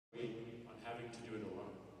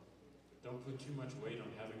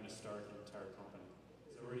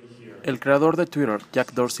El creador de Twitter,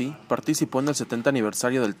 Jack Dorsey, participó en el 70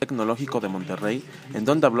 aniversario del Tecnológico de Monterrey, en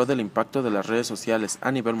donde habló del impacto de las redes sociales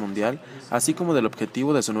a nivel mundial, así como del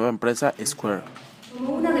objetivo de su nueva empresa, Square.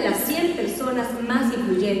 Como una de las 100 personas más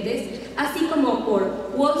influyentes, así como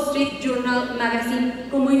por Wall Street Journal Magazine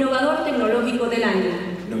como innovador tecnológico del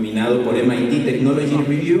año. Nominado por MIT Technology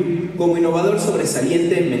Review como innovador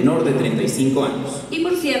sobresaliente menor de 35 años. Y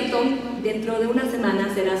por cierto, dentro de una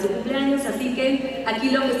semana será su cumpleaños, así que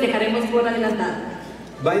aquí lo festejaremos por adelantado.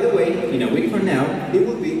 By the way, in a week from now, it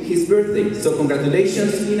will be his birthday, so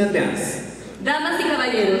congratulations in advance. Damas y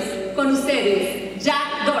caballeros, con ustedes,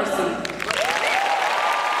 Jack Dorsey.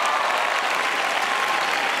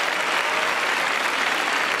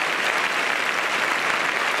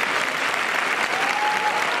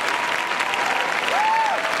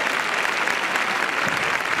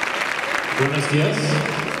 Buenos dias.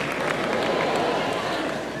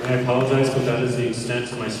 I apologize, but that is the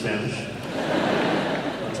extent of my Spanish.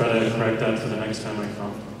 I'll try to correct that for the next time I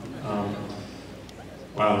come.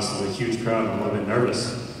 Wow, this is a huge crowd. I'm a little bit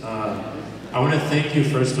nervous. I want to thank you,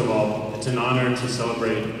 first of all. It's an honor to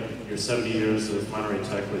celebrate your 70 years of Monterrey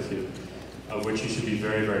Tech with you, of which you should be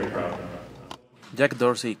very, very proud. Jack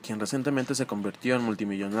Dorsey, quien recientemente se convirtió en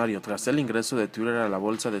multimillonario tras el ingreso de Twitter a la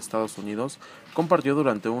bolsa de Estados Unidos, compartió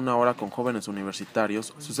durante una hora con jóvenes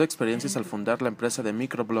universitarios sus experiencias al fundar la empresa de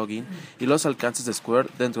microblogging y los alcances de Square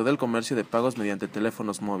dentro del comercio de pagos mediante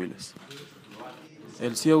teléfonos móviles.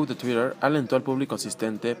 El CEO de Twitter alentó al público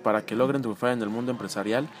asistente para que logren triunfar en el mundo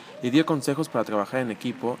empresarial y dio consejos para trabajar en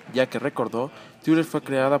equipo, ya que recordó, Twitter fue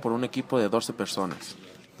creada por un equipo de 12 personas.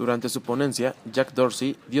 Durante su ponencia, Jack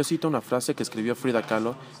Dorsey dio cita a una frase que escribió Frida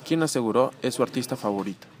Kahlo, quien aseguró es su artista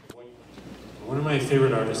favorita. One of my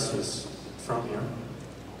favorite artists is from here,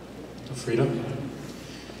 Frida.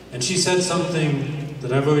 And she said something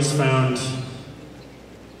that I've always found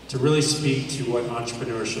to really speak to what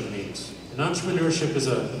entrepreneurship means. And entrepreneurship is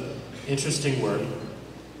an interesting word.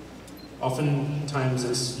 Oftentimes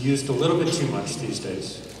it's used a little bit too much these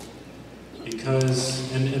days. Because,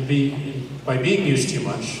 by being used too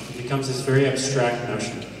much, it becomes this very abstract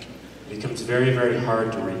notion. It becomes very, very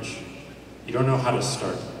hard to reach. You don't know how to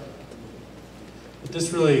start. But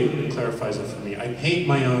this really clarifies it for me. I paint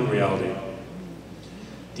my own reality.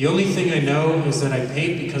 The only thing I know is that I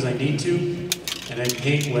paint because I need to, and I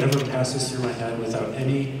paint whatever passes through my head without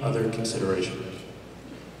any other consideration.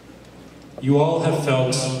 You all have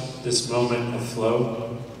felt this moment of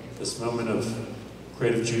flow, this moment of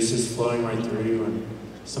creative juices flowing right through you and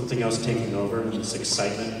something else taking over, and this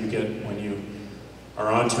excitement you get when you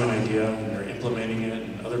are onto an idea and you're implementing it,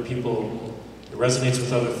 and other people, it resonates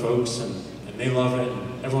with other folks and they love it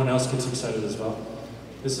and everyone else gets excited as well.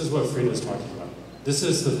 This is what Frida is talking about. This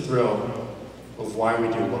is the thrill of why we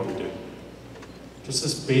do what we do. Just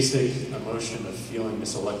this basic emotion of feeling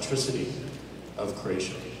this electricity of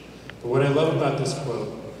creation. But what I love about this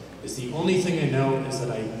quote is the only thing I know is that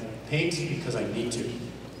I paint because I need to.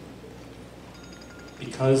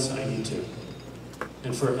 Because I need to.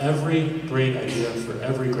 And for every great idea, for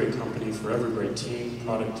every great company, for every great team,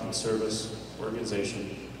 product and service,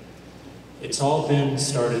 organization, it's all been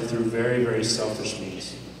started through very, very selfish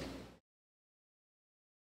means.